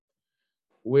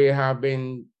We have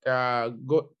been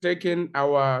taking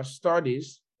our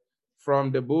studies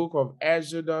from the book of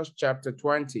Exodus chapter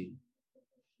 20.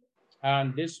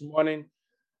 And this morning,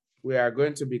 we are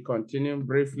going to be continuing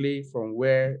briefly from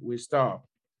where we stopped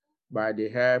by the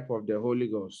help of the Holy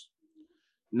Ghost.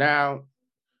 Now,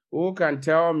 who can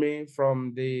tell me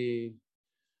from the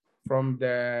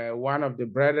one of the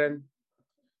brethren,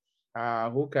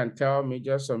 who can tell me,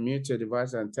 just unmute your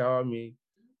device and tell me,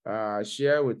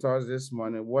 share with us this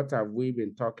morning, what have we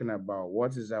been talking about?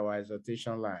 What is our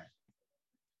exhortation line?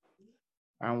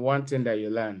 And one thing that you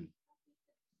learn.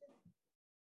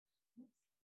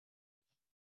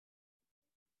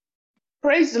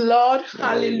 Praise the Lord.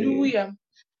 Hallelujah.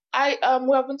 We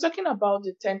have been talking about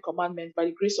the 10 Commandments by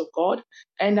the grace of God,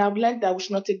 and I've learned that we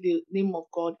should not take the name of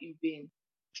God in vain.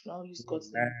 We should not use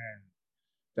God's name.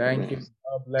 Thank you.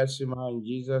 God bless you, man, in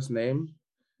Jesus' name.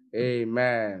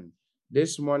 Amen.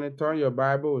 This morning, turn your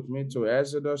Bible with me to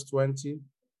Exodus 20.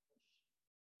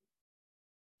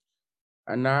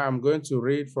 And now I'm going to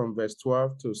read from verse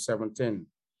 12 to 17.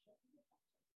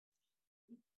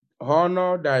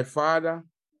 Honor thy father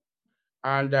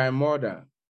and thy mother,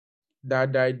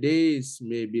 that thy days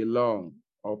may be long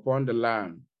upon the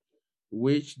land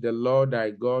which the Lord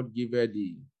thy God giveth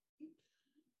thee.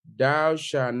 Thou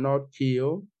shalt not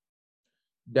kill,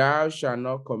 thou shalt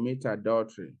not commit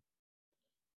adultery,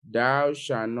 thou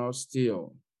shalt not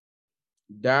steal,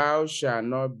 thou shalt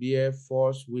not bear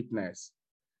false witness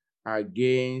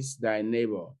against thy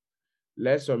neighbor.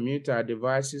 Let's unmute our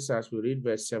devices as we read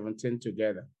verse 17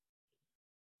 together.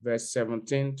 Verse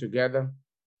 17 together.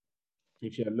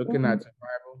 If you're looking at the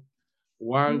Bible,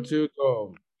 1, 2,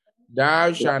 go.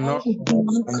 Thou shalt not Thou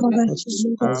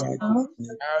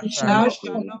thou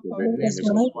shalt not covet his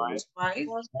wife's wife,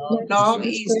 nor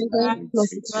his handmaid,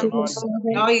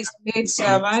 nor his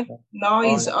maidservant, nor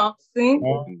his oxen,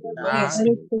 nor his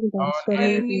anything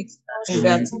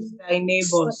that is thy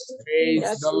neighbor's.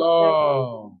 Praise the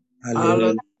Lord.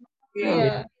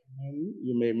 Hallelujah.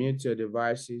 You may mute your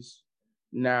devices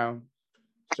now.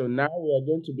 So now we are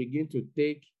going to begin to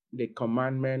take the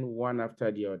commandment one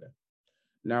after the other.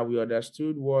 Now we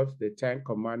understood what the 10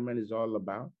 Commandments is all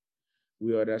about.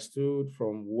 We understood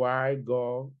from why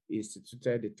God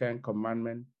instituted the 10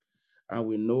 Commandments, and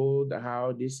we know that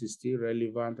how this is still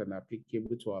relevant and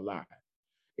applicable to our life.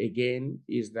 Again,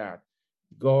 is that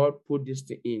God put this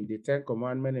in the 10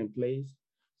 Commandments in place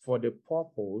for the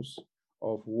purpose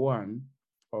of one,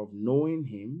 of knowing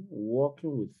Him,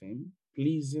 walking with Him,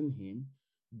 pleasing Him,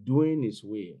 doing His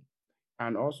will,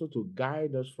 and also to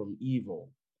guide us from evil,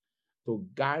 to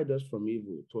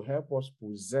help us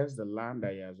possess the land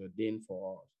that He has ordained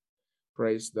for us.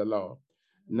 Praise the Lord.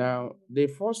 Now, the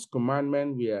first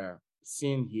commandment we are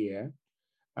seeing here,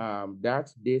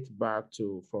 that dates back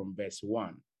to from verse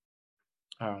 1.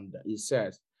 And it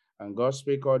says, and God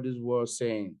spake all these words,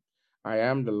 saying, I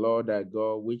am the Lord thy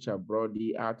God, which have brought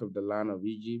thee out of the land of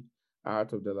Egypt,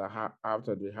 out of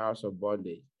the house of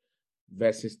bondage.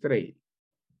 Verses 3,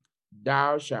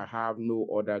 thou shalt have no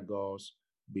other gods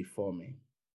before me.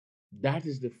 That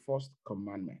is the first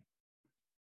commandment.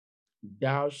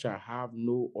 Thou shalt have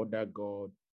no other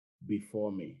God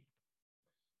before me.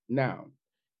 Now,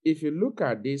 if you look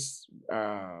at this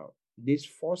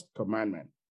first commandment,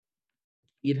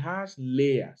 it has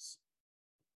layers.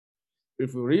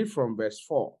 If we read from verse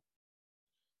 4,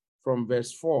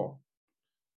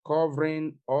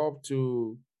 covering up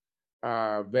to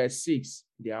verse 6,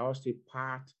 they are also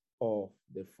part of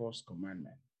the first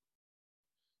commandment.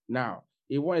 Now,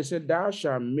 when it said, thou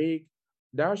shalt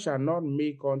not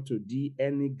make unto thee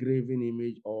any graven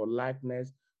image or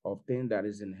likeness of thing that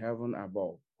is in heaven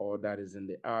above, or that is in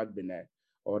the earth beneath,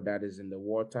 or that is in the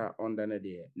water underneath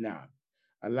the earth. Now,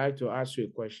 I'd like to ask you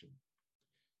a question.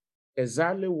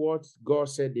 Exactly what God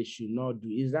said they should not do,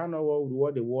 is that not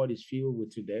what the world is filled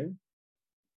with today?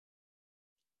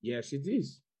 Yes, it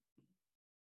is.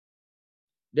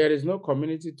 There is no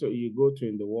community you go to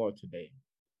in the world today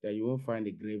that you won't find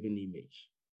a graven image.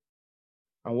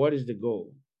 And what is the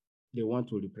goal? They want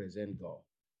to represent God.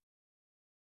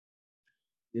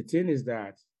 The thing is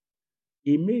that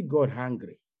it made God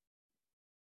angry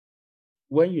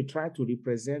when you try to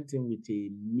represent Him with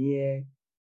a mere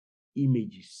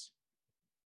images.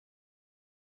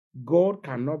 God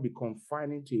cannot be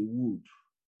confined to a wood.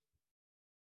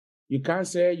 You can't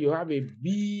say you have a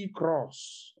big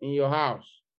cross in your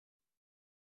house,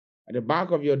 at the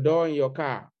back of your door in your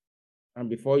car, and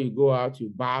before you go out, you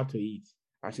bow to it.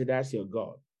 I say that's your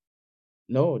God.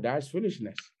 No, that's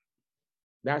foolishness.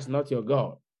 That's not your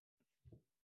God.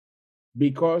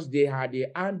 Because they are the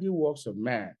handiworks of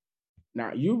man.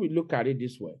 Now, you will look at it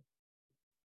this way.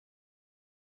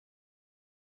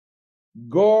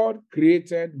 God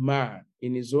created man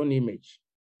in his own image.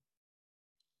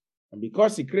 And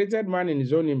because he created man in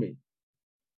his own image,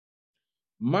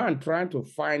 man trying to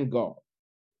find God.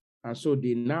 And so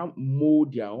they now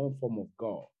mold their own form of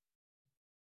God.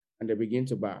 And they begin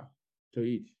to bow to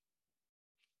it.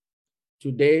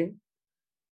 Today,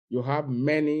 you have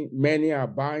many are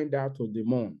bowing down to the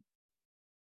moon.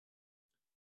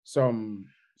 Some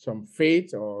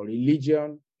faith or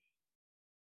religion,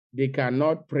 they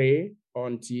cannot pray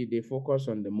until they focus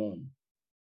on the moon.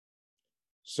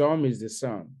 Some is the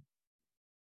sun.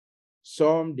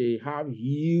 Some, they have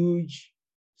huge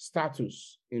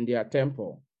status in their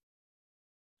temple.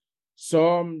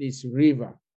 Some is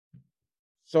river.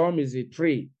 Some is a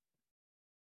tree.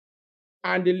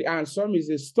 And some is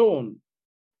a stone.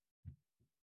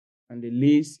 And the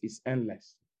list is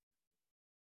endless.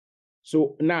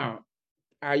 So now,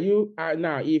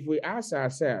 if we ask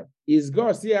ourselves, is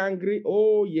God still angry?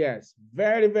 Oh, yes,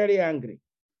 very, very angry.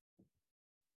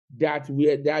 That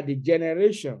the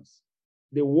generations,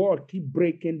 the world keep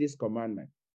breaking this commandment.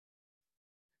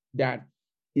 That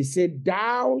he said,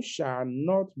 thou shalt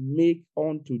not make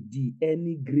unto thee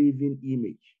any graven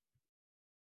image.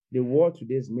 The world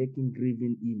today is making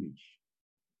graven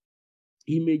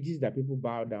images that people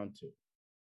bow down to.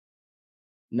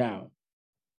 Now,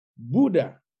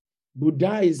 Buddhism,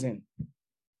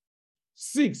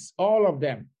 Sikhs, all of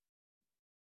them.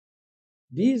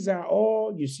 These are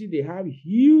all, you see, they have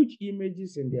huge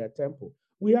images in their temple.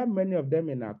 We have many of them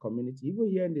in our community, even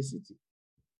here in the city.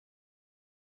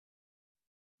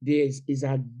 This is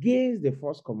against the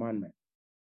first commandment.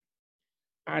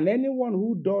 And anyone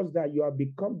who does that,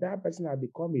 that person has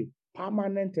become a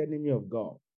permanent enemy of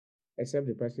God, except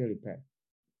the person repents.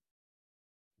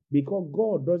 Because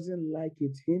God doesn't like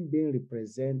it, him being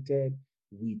represented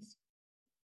with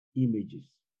images.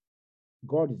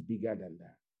 God is bigger than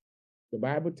that. The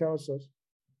Bible tells us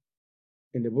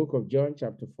in the book of John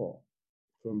chapter 4,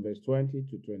 from verse 20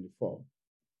 to 24,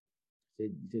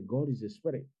 it said God is a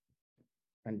spirit,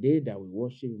 and they that will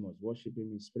worship him must worship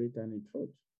him in spirit and in truth.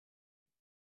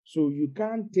 So you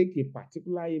can't take a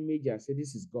particular image and say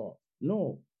this is God.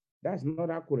 No, that's not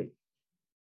accurate.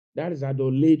 That is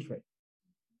idolatry.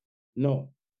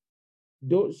 No.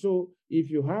 So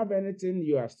if you have anything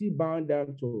you are still bound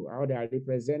down to how they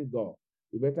represent God,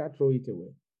 you better throw it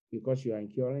away, because you are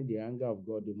incurring the anger of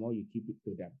God the more you keep it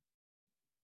to them.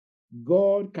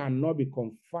 God cannot be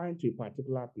confined to a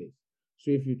particular place.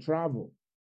 So if you travel,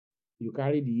 you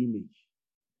carry the image.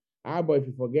 How about if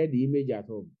you forget the image at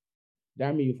home?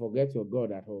 That means you forget your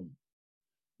God at home.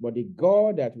 But the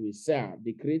God that we serve,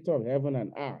 the creator of heaven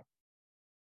and earth,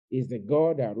 is the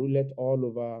God that ruleth all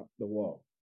over the world.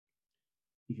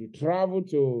 If you travel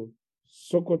to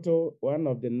Sokoto, one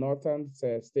of the northern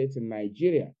states in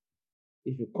Nigeria,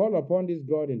 if you call upon this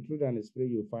God in truth and in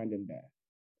spirit, you'll find him there.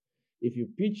 If you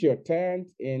pitch your tent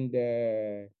in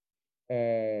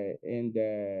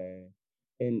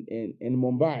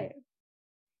Mumbai,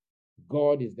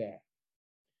 God is there.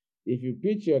 If you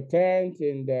pitch your tent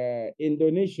in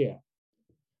Indonesia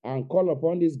and call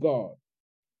upon this God,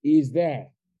 he is there.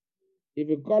 If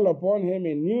you call upon him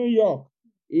in New York,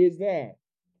 he is there.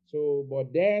 So,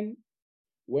 but then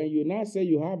when you now say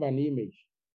you have an image,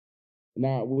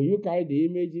 now will you carry the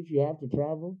image if you have to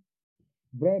travel?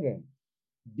 Brethren,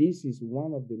 this is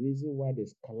one of the reasons why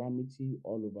there's calamity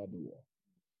all over the world.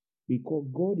 Because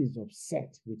God is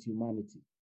upset with humanity.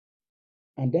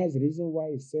 And that's the reason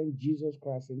why he sent Jesus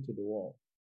Christ into the world,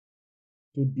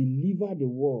 to deliver the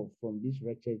world from this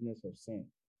wretchedness of sin,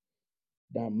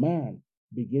 that man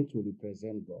begin to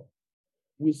represent God.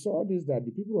 We saw this, that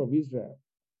the people of Israel,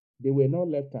 they were not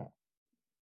left out.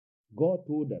 God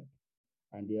told them,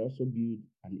 and they also built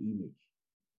an image.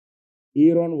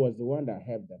 Aaron was the one that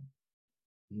helped them.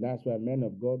 And that's why men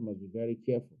of God must be very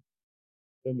careful.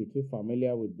 Don't be too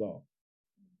familiar with God.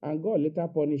 And God later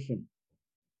punished him.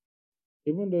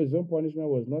 Even though his own punishment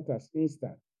was not as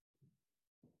instant.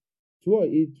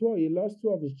 He lost 2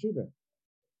 of his children.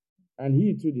 And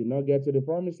he too did not get to the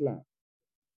promised land.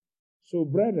 So,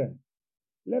 brethren,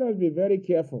 let us be very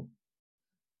careful.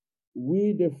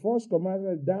 The first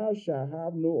commandment, thou shalt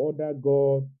have no other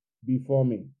God before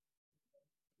me.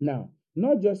 Now,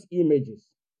 not just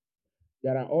images.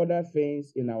 There are other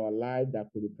things in our life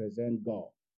that could represent God.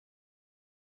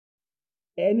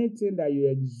 Anything that you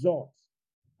exalt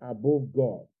above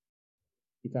God,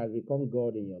 it has become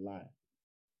God in your life.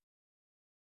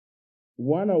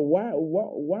 One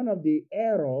of the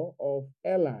error of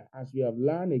Eli, as we have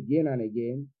learned again and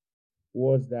again,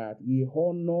 was that he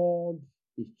honored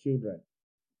his children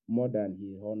more than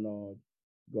he honored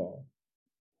God.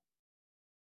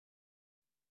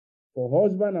 For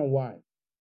husband and wife,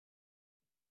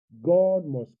 God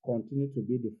must continue to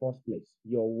be the first place.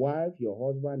 Your wife, your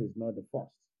husband is not the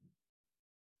first.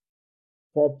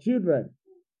 For children,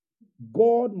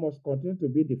 God must continue to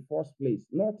be the first place,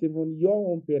 not even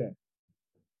your own parents.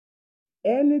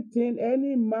 Anything,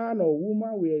 any man or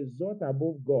woman will exalt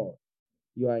above God,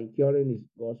 you are incurring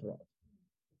God's wrath.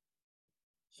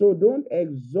 So don't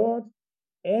exalt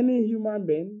any human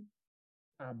being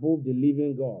above the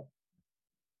living God.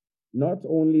 Not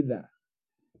only that,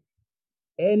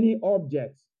 any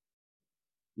object,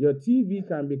 your TV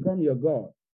can become your God.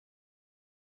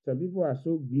 Some people are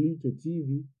so glued to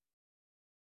TV,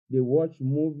 they watch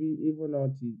movie even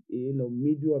until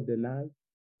middle of the night.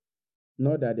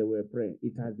 Not that they were praying.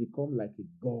 It has become like a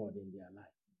God in their life.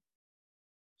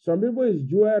 Some people is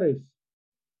jewelry,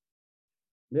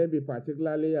 maybe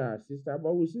particularly our sister,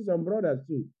 but we see some brothers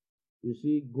too. You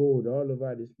see gold all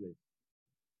over this place.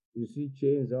 You see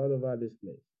chains all over this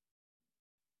place.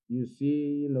 You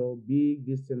see, big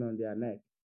this thing on their neck.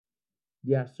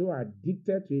 They are so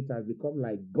addicted to it, has become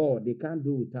like God. They can't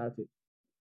do without it.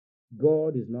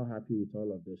 God is not happy with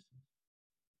all of those things.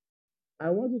 I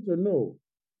want you to know,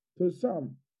 to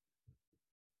some,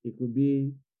 it could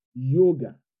be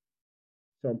yoga.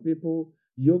 Some people,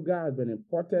 yoga has been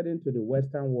imported into the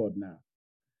Western world now.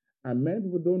 And many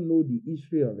people don't know the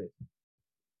history of it.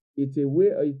 It's a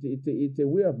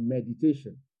way of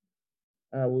meditation.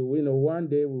 One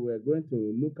day we were going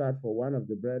to look out for one of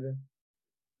the brethren.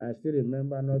 I still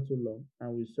remember not too long,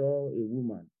 and we saw a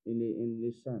woman in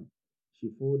the sun. She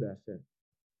folded herself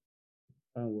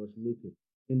and was looking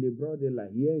in the broad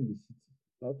daylight here in the city,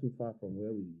 not too far from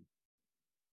where we live.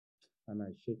 And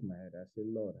I shake my head. I say,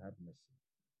 Lord, have mercy.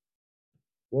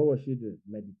 What was she doing?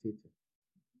 Meditating.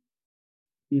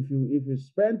 If you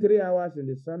spend 3 hours in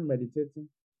the sun meditating,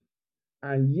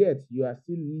 and yet you are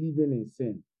still living in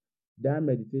sin, that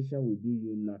meditation will do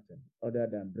you nothing other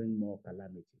than bring more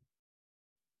calamity.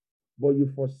 But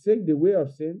you forsake the way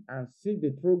of sin and seek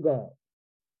the true God,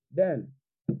 then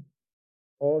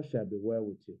all shall be well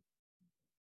with you.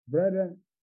 Brethren,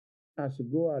 as you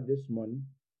go out this morning,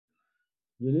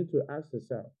 you need to ask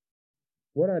yourself,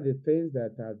 what are the things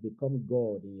that have become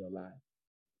God in your life?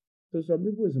 So some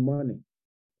people is money.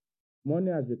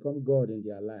 Money has become God in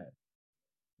their life.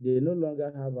 They no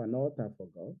longer have an altar for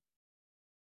God.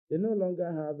 They no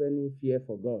longer have any fear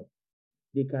for God.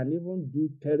 They can even do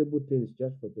terrible things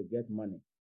just to get money.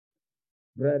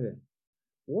 Brethren,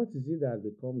 what is it that has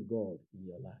become God in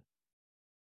your life?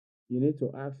 You need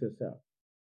to ask yourself,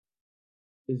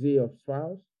 is it your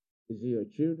spouse? Is it your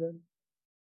children?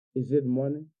 Is it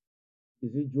money?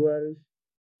 Is it jewelry?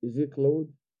 Is it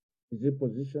clothes? Is it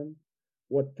position?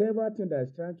 Whatever thing that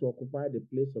is trying to occupy the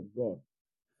place of God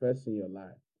first in your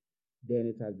life, then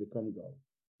it has become God.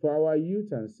 For our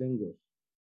youth and singles,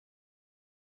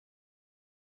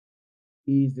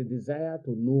 is the desire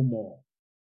to know more.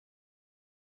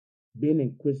 Being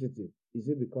inquisitive, is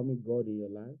it becoming God in your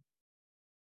life?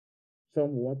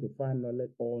 Some want to find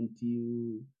knowledge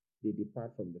until they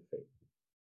depart from the faith.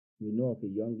 We know of a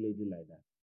young lady like that.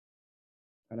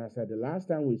 And I said, the last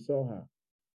time we saw her,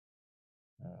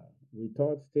 we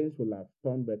thought things would have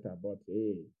turned better, but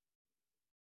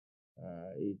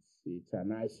it's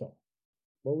an eyesore.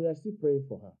 But we are still praying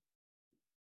for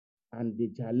her. And the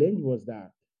challenge was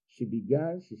that she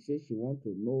said she wanted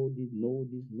to know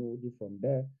this. From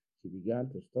there, she began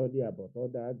to study about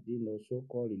other,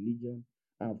 so-called religion.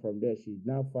 And from there, she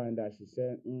now find out, she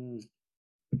said,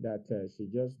 that she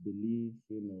just believes,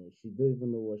 she don't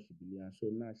even know what she believes. And so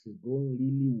now she's going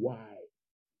really wide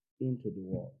into the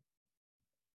world.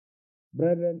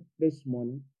 Brethren, this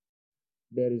morning,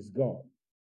 there is God.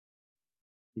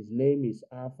 His name is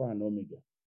Alpha and Omega.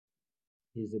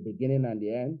 He's the beginning and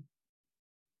the end.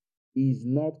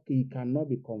 He cannot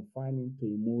be confined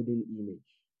into a molten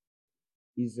image.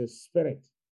 He's a spirit.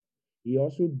 He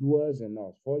also dwells in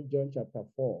us. 1 John chapter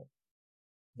 4,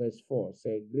 verse 4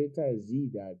 says, greater is he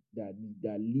that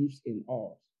lives in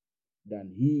us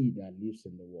than he that lives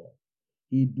in the world.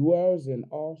 He dwells in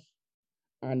us,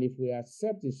 and if we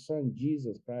accept his son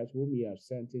Jesus Christ, whom he has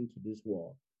sent into this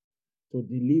world to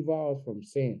deliver us from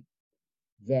sin,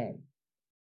 then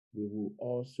we will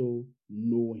also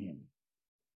know him.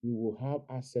 We will have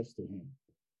access to him.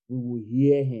 We will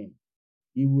hear him.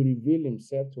 He will reveal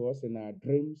himself to us in our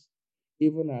dreams.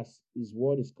 Even as his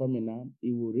word is coming out,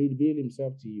 he will reveal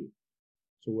himself to you.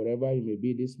 So wherever you may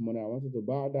be this morning, I want you to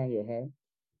bow down your head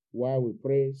while we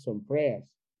pray some prayers.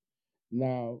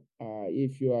 Now,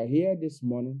 if you are here this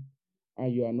morning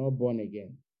and you are not born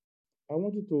again, I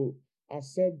want you to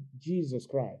accept Jesus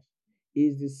Christ. He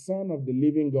is the Son of the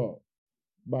living God.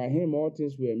 By him all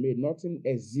things were made. Nothing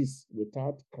exists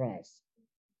without Christ.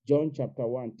 John chapter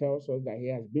 1 tells us that he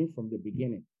has been from the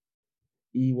beginning.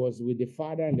 He was with the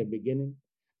Father in the beginning,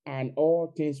 and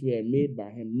all things were made by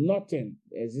him. Nothing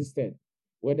existed,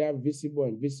 whether visible or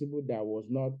invisible, that was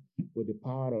not with the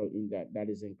power in that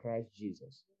is in Christ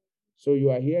Jesus. So you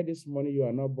are here this morning, you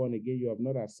are not born again, you have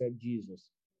not accepted Jesus.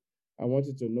 I want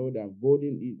you to know that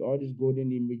all these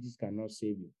golden images cannot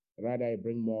save you. Rather, I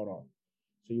bring more up.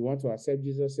 So you want to accept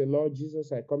Jesus, say, Lord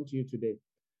Jesus, I come to you today.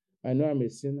 I know I'm a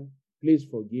sinner. Please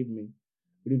forgive me.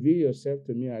 Reveal yourself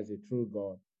to me as a true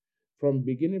God. From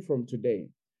today,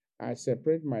 I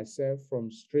separate myself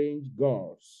from strange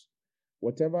gods.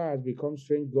 Whatever has become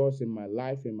strange gods in my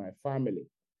life, in my family,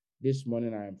 this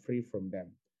morning I am free from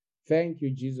them. Thank you,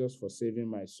 Jesus, for saving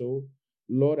my soul.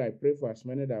 Lord, I pray for as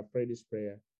many that have prayed this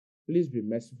prayer. Please be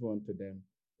merciful unto them.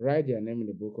 Write their name in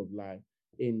the book of life.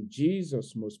 In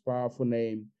Jesus' most powerful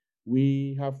name,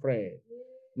 we have prayed.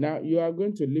 Now, you are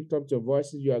going to lift up your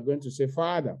voices. You are going to say,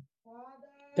 Father,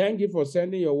 thank you for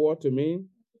sending your word to me.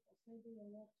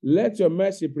 Let your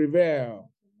mercy prevail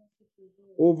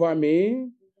over me,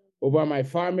 over my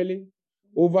family,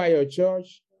 over your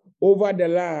church, over the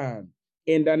land,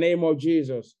 in the name of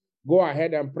Jesus. Go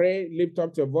ahead and pray. Lift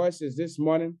up your voices this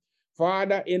morning.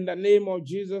 Father, in the name of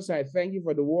Jesus, I thank you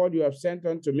for the word you have sent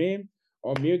unto me.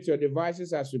 Unmute your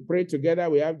devices as we pray together.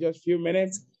 We have just a few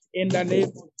minutes. In the name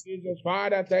of Jesus,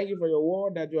 Father, thank you for your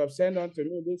word that you have sent unto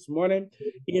me this morning.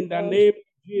 In the name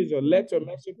of Jesus, let your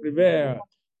mercy prevail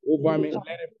over me.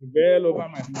 Let it prevail over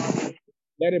my family.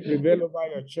 Let it prevail over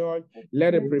your church.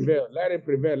 Let it prevail. Let it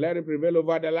prevail. Let it prevail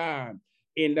over the land.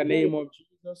 In the name of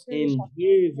Jesus. In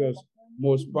Jesus'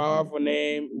 most powerful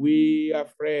name, we are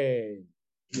praying.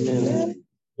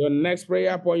 The next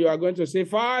prayer point, you are going to say,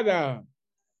 Father,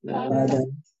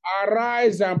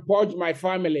 arise and purge my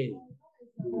family.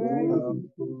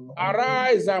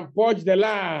 Arise and purge the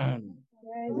land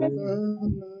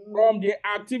from the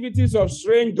activities of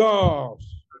strange gods.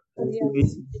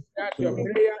 That's your prayer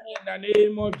in the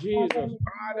name of Jesus.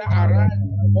 Father, arise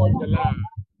and purge the land.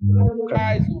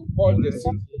 Arise and purge the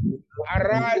city.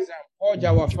 Arise and purge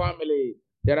our family.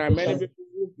 There are many people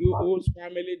whose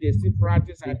family, they still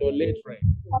practice idolatry,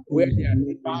 where they are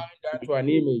still bowing down to an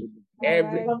image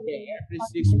every day, every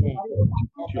 6 months,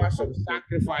 offer some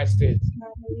sacrifices.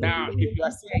 Now, if you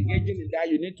are still engaging in that,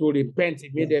 you need to repent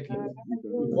immediately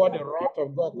before the wrath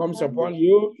of God comes upon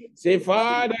you. Say,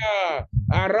 Father,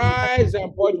 arise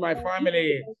and purge my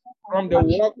family from the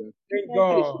work of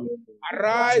God.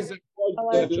 Arise and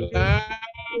purge the land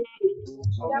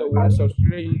from the works of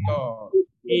strange God.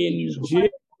 In Jesus'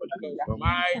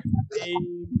 mighty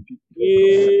name,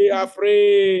 we are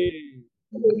free.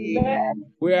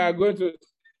 We are going to,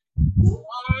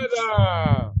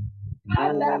 Father,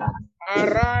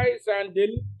 arise and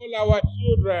deliver our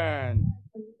children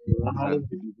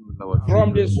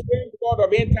from the strange God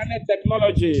of internet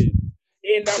technology.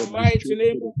 In the mighty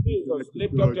name of Jesus,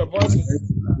 lift up your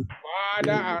voices.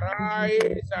 Father,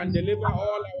 arise and deliver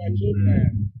all our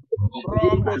children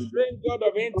from the strange God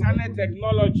of internet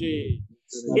technology.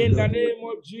 In the name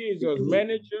of Jesus,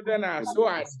 many children are so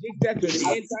addicted to the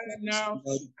internet now.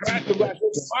 Cry to God,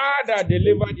 Father,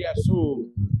 deliver their soul.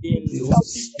 In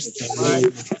my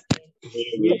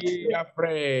we are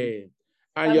praying.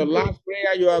 And your last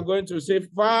prayer, you are going to say,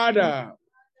 Father,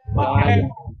 every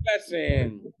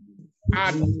blessing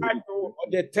attached to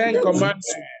the 10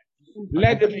 commandments,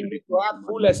 let it begin to have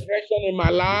full expression in my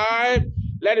life.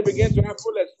 Let it begin to have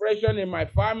full expression in my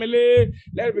family.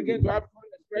 Let it begin to have full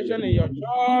expression in your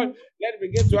church. Let it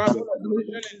begin to have full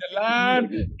expression in the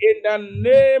land. In the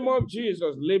name of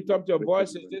Jesus, lift up your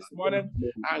voices this morning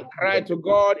and cry to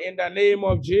God in the name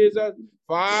of Jesus.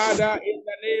 Father, in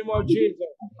the name of Jesus.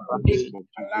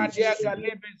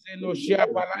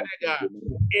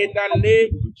 In the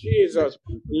name of Jesus,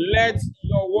 let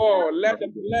your word, let the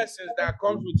blessings that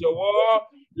comes with your word,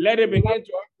 let it begin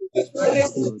to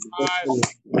express in the name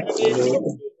of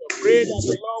Jesus. Pray that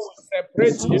the Lord will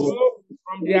separate you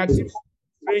from the activity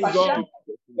of God.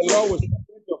 The Lord will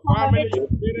separate your family, your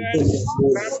parents,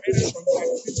 grandparents from the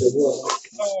activity of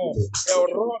God. The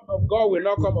wrath of God will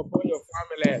not come upon your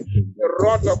family. The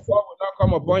wrath of God will not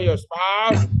come upon your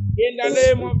spouse. In the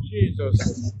name of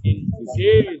Jesus. In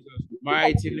Jesus'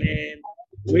 mighty name,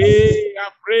 we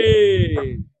are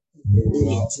praying.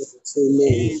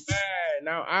 Amen.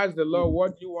 Now ask the Lord,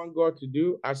 what do you want God to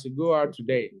do as you go out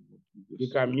today? You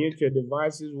can mute your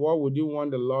devices. What would you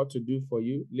want the Lord to do for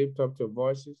you? Lift up your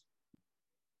voices.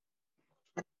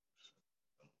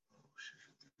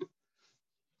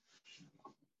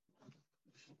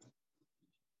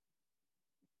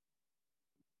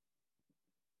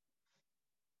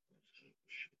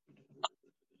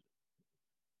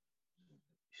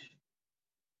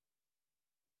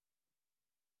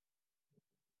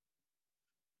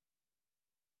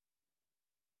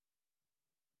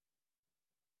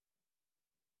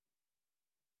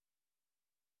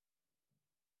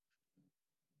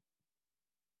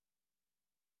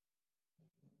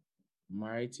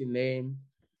 Mighty name,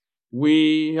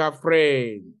 we have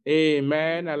prayed.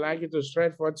 Amen. I'd like you to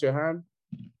stretch forth your hand.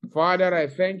 Father, I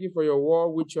thank you for your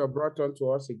word which you have brought unto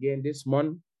us again this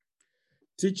morning,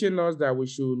 teaching us that we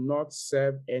should not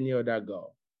serve any other God.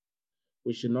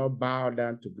 We should not bow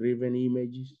down to graven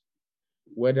images,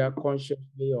 whether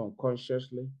consciously or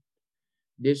unconsciously.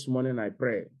 This morning I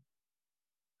pray,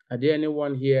 are there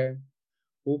anyone here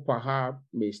who perhaps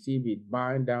may still be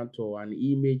bound down to an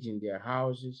image in their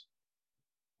houses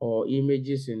or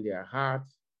images in their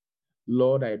hearts?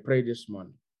 Lord, I pray this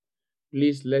morning,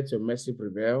 please let your mercy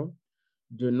prevail.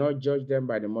 Do not judge them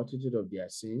by the multitude of their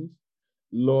sins.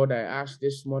 Lord, I ask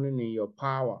this morning in your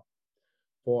power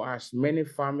for as many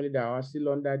families that are still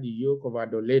under the yoke of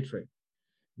idolatry,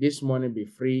 this morning be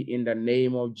free in the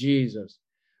name of Jesus.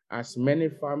 As many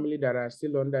families that are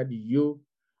still under the yoke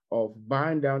of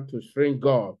bound down to strange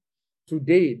God,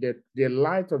 today the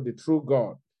light of the true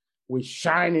God will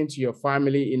shine into your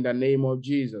family in the name of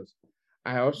Jesus.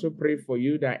 I also pray for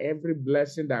you that every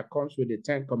blessing that comes with the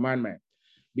 10 commandments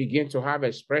begin to have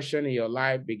expression in your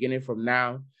life beginning from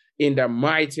now in the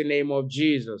mighty name of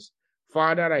Jesus.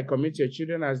 Father, I commit your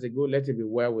children as they go. Let it be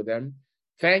well with them.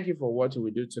 Thank you for what you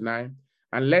will do tonight,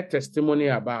 and let testimony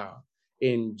abound.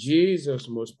 In Jesus'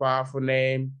 most powerful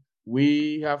name,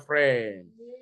 we have prayed.